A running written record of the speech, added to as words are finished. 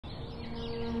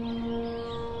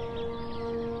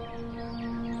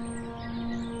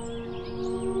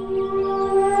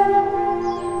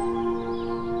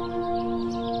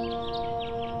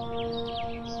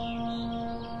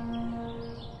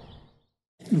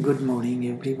Good morning,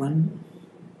 everyone.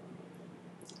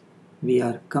 We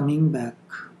are coming back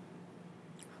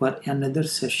for another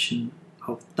session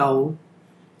of Tao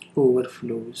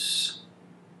Overflows.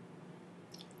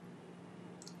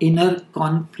 Inner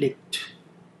conflict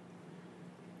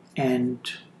and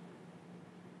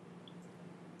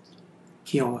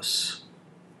chaos.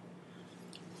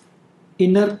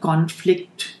 Inner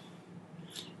conflict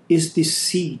is the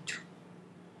seed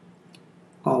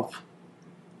of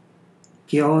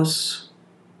chaos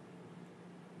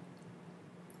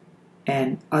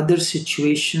and other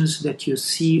situations that you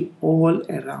see all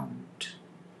around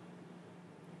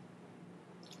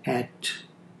at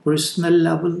personal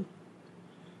level,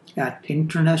 at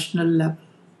international level.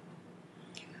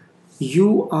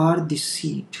 You are the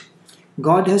seed.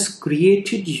 God has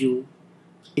created you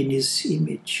in His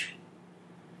image.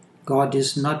 God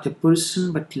is not a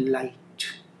person but light.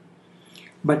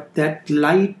 But that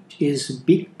light is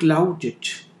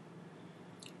beclouded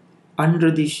under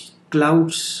the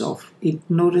clouds of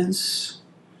ignorance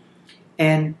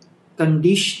and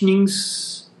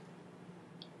conditionings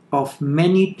of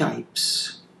many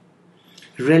types.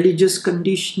 Religious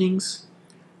conditionings,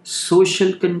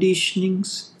 social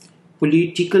conditionings,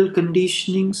 political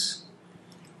conditionings,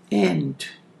 and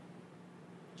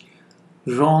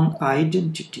wrong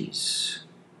identities.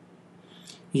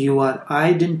 You are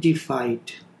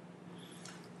identified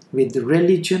with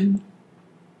religion.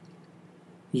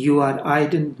 You are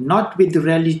not with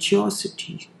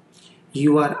religiosity.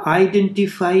 You are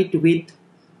identified with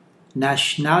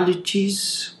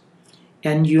nationalities,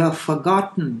 and you have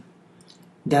forgotten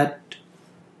that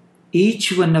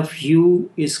each one of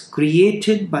you is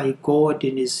created by God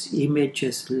in His image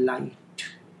as light.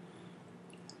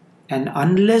 And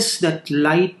unless that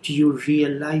light you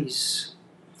realize,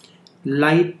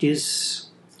 light is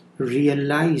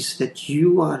realize that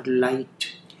you are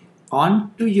light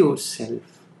onto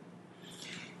yourself.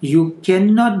 You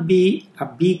cannot be a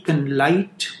beacon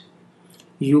light.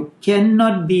 You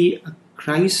cannot be a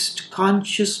Christ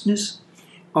consciousness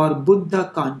or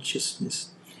Buddha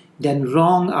consciousness. Then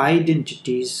wrong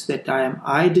identities that I am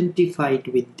identified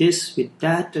with this, with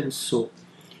that, and so.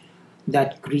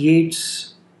 That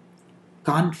creates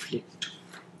conflict.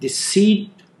 The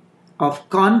seed of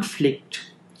conflict,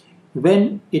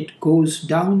 when it goes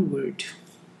downward,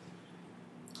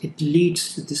 it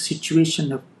leads to the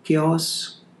situation of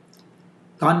chaos,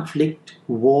 conflict,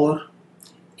 war,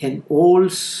 and all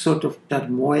sort of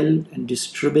turmoil and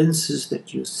disturbances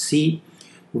that you see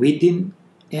within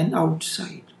and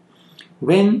outside.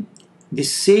 When the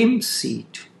same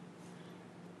seed,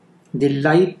 the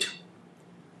light,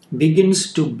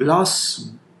 begins to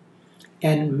blossom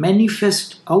and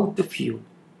manifest out of you,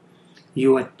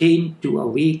 you attain to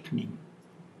awakening.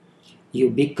 You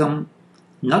become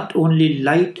not only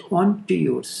light onto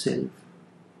yourself,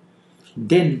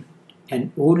 then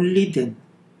and only then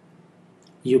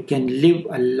you can live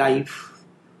a life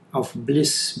of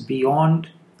bliss beyond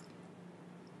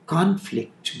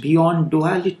conflict, beyond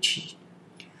duality.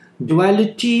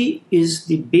 Duality is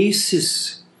the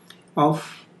basis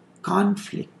of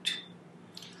conflict.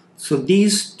 So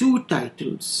these two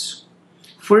titles,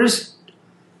 first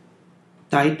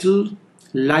title,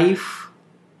 life,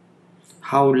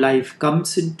 how life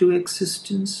comes into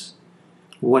existence,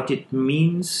 what it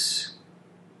means.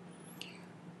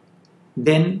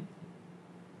 Then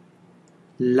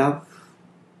love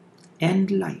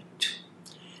and light.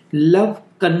 Love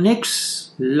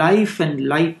connects life and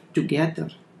light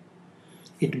together.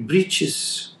 It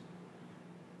bridges.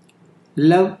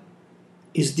 Love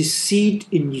is the seed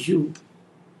in you.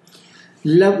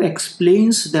 Love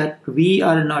explains that we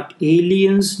are not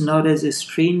aliens nor as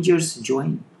strangers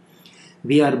joined.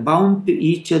 We are bound to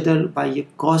each other by a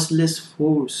causeless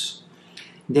force.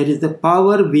 There is the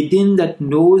power within that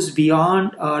knows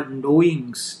beyond our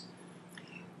knowings.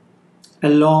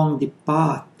 Along the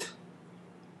path,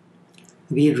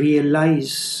 we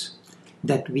realize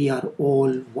that we are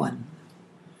all one.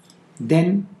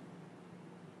 Then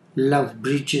love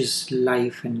bridges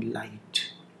life and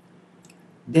light.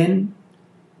 Then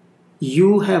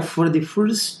you have for the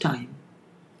first time,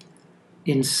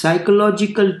 in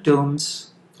psychological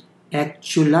terms,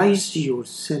 actualized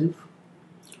yourself,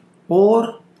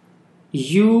 or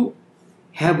you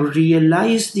have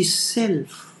realized the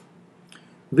self,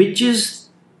 which is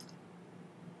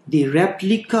the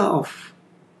replica of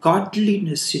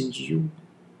godliness in you.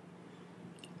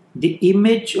 The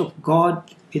image of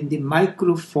God in the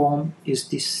micro form is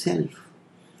the self,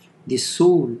 the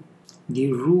soul,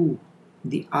 the ruh,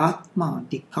 the atma,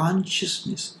 the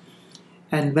consciousness.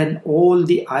 And when all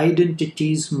the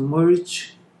identities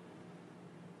merge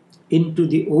into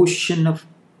the ocean of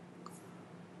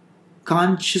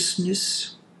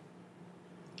consciousness,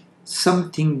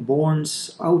 something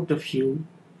borns out of you.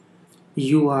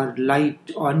 You are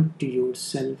light unto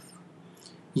yourself.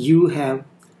 You have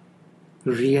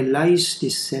realized the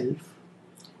self.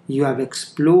 You have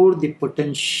explored the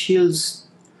potentials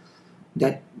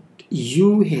that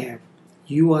you have.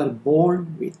 You are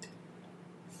born with.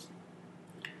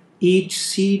 Each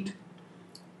seed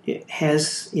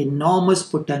has enormous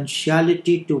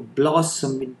potentiality to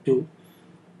blossom into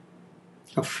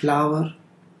a flower.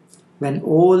 When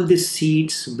all the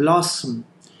seeds blossom,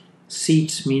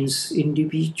 seeds means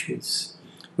individuals.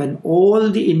 When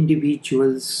all the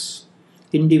individual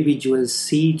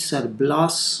seeds are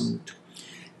blossomed,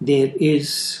 there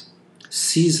is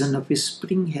season of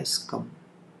spring has come.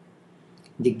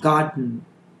 The garden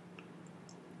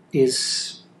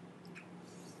is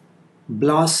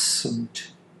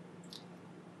blossomed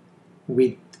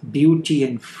with beauty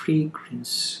and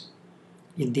fragrance.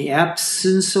 In the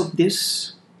absence of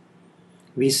this,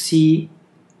 we see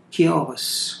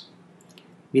chaos,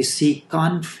 we see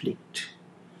conflict,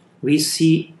 we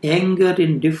see anger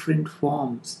in different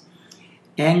forms.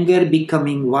 Anger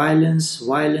becoming violence,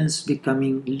 violence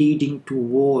becoming leading to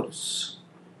wars.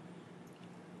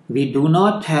 We do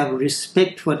not have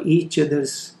respect for each other,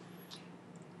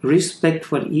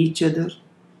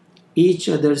 each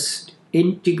other's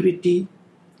integrity,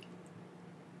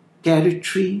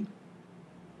 territory,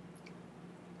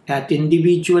 at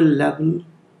individual level,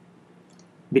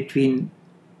 between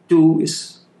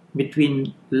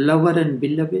lover and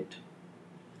beloved.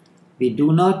 We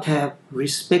do not have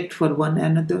respect for one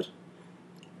another,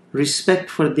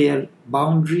 respect for their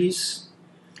boundaries.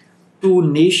 Two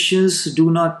nations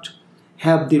do not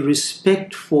have the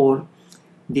respect for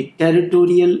the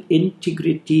territorial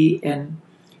integrity and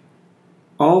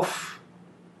of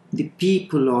the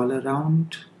people all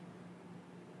around.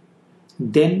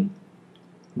 Then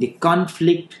the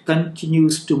conflict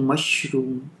continues to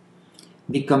mushroom,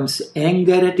 becomes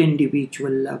anger at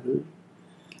individual level.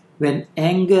 When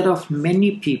anger of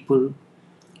many people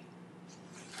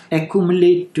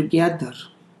accumulate together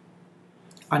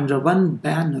under one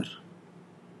banner,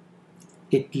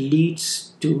 it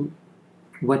leads to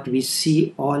what we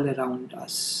see all around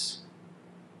us.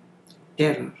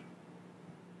 Terror,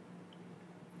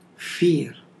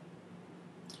 fear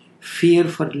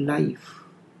for life,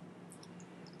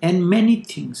 and many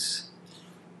things.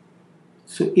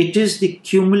 So it is the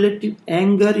cumulative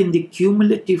anger in the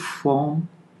cumulative form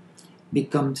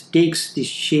takes the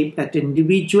shape at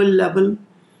individual level.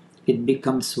 It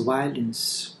becomes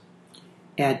violence.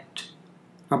 At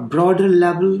a broader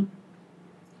level,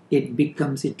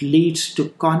 it leads to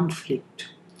conflict.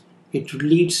 It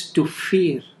leads to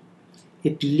fear.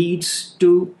 It leads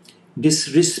to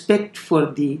disrespect for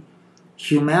the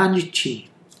humanity,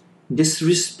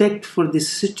 disrespect for the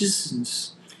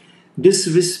citizens,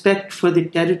 disrespect for the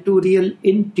territorial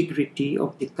integrity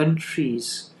of the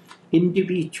countries,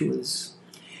 individuals.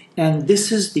 And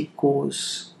this is the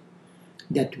cause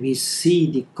that we see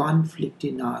the conflict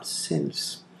in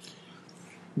ourselves.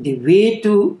 The way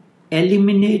to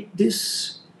eliminate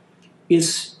this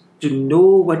is to know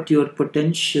what your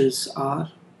potentials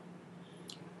are.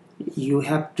 You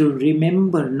have to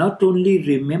remember, not only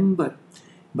remember,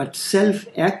 but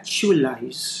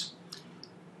self-actualize.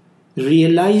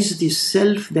 Realize the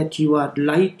self that you are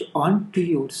light unto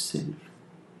yourself.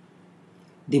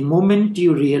 The moment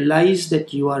you realize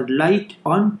that you are light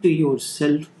unto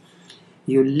yourself,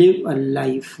 you live a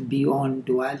life beyond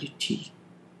duality,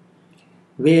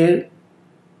 where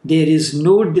there is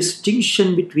no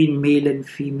distinction between male and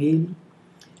female,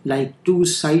 like two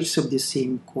sides of the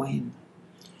same coin.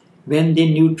 When they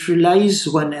neutralize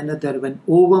one another, when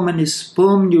ovum and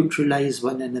sperm neutralize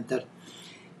one another,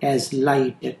 as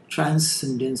light, a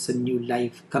transcendence, a new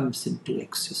life comes into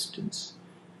existence.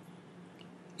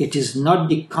 It is not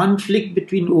the conflict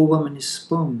between ovum and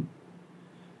sperm.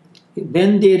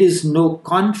 When there is no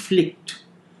conflict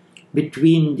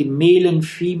between the male and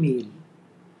female,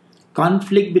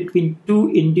 conflict between two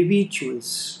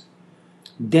individuals,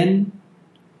 then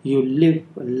you live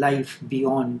a life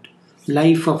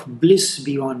of bliss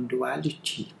beyond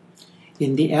duality.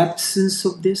 In the absence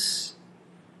of this,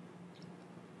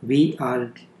 we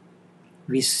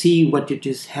see what it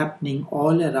is happening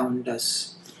all around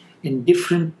us in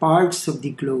different parts of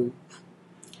the globe.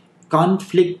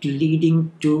 Conflict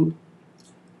leading to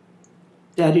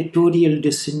territorial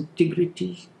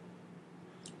disintegrity,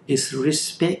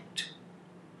 disrespect.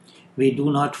 We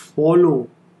do not follow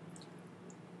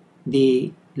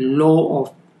the law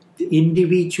of the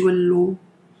individual law.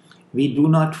 We do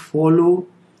not follow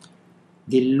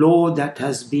the law that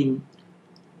has been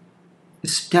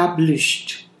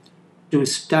established to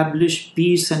establish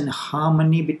peace and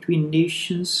harmony between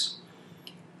nations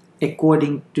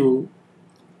according to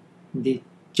the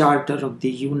Charter of the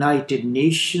United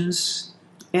Nations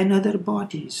and other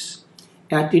bodies.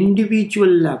 At individual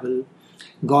level,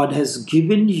 God has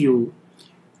given you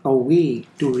a way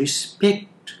to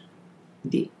respect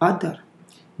the other.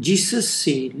 Jesus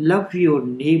said, love your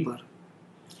neighbor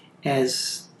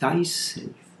as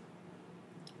thyself.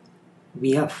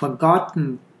 We have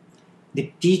forgotten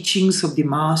the teachings of the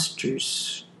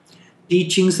masters,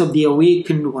 teachings of the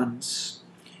awakened ones.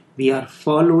 We are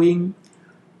following,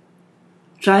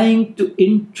 trying to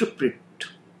interpret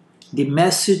the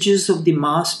messages of the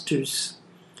masters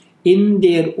in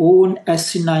their own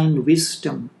asinine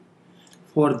wisdom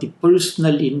for the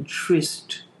personal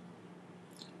interest,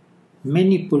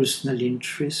 many personal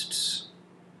interests,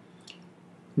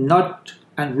 not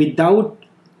and without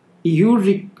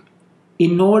you.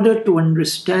 In order to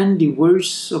understand the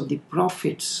words of the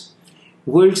prophets,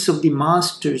 words of the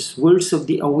masters, words of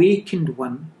the awakened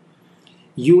one,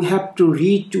 you have to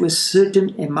reach to a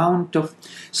certain amount of,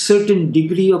 certain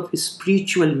degree of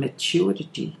spiritual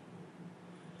maturity.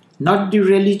 Not the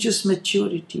religious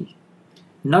maturity,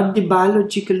 not the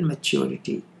biological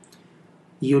maturity.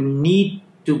 You need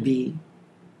to be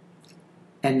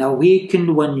an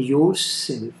awakened one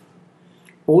yourself.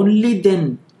 Only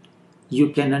then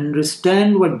you can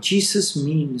understand what Jesus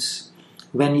means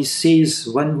when he says,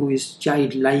 one who is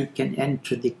childlike can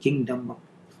enter the kingdom of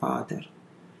Father.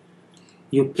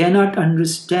 You cannot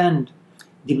understand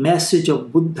the message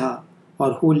of Buddha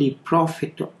or Holy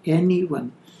Prophet or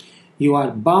anyone. You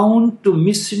are bound to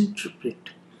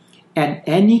misinterpret, and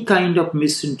any kind of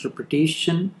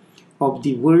misinterpretation of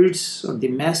the words or the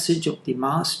message of the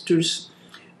masters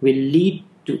will lead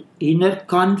to inner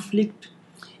conflict,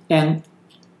 and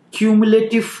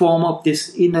cumulative form of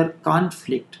this inner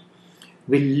conflict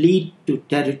will lead to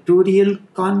territorial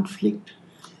conflict.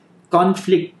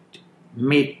 Conflict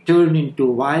may turn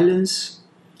into violence.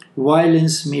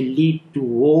 Violence may lead to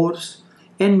wars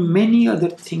and many other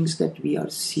things that we are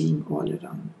seeing all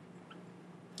around.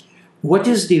 What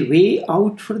is the way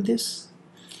out for this?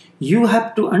 You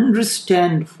have to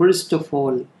understand, first of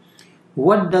all,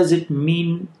 what does it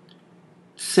mean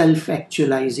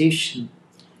self-actualization?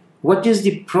 What is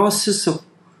the process of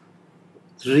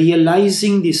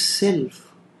realizing the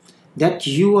self, that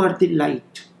you are the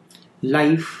light?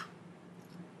 Life,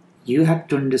 you have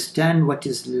to understand what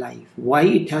is life, why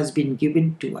it has been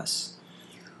given to us,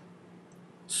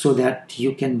 so that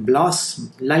you can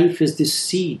blossom. Life is the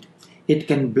seed. It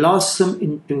can blossom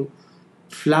into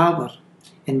flower,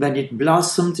 and when it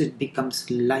blossoms, it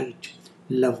becomes light.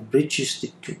 Love bridges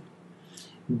the two.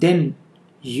 Then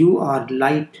you are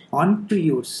light unto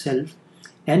yourself,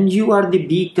 and you are the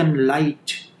beacon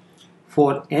light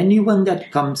for anyone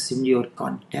that comes in your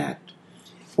contact.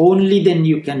 Only then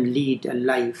you can lead a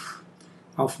life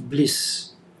of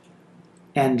bliss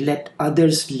and let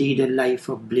others lead a life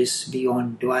of bliss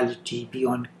beyond duality,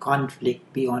 beyond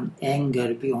conflict, beyond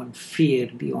anger, beyond fear,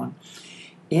 beyond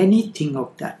anything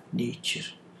of that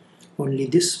nature. Only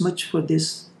this much for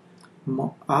this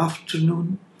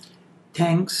afternoon.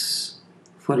 Thanks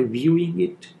for viewing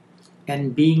it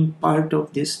and being part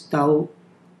of this Tao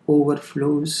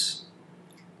Overflows.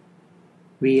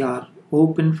 We are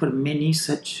open for many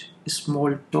such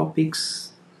small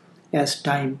topics as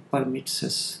time permits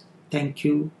us. Thank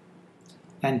you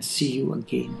and see you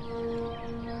again.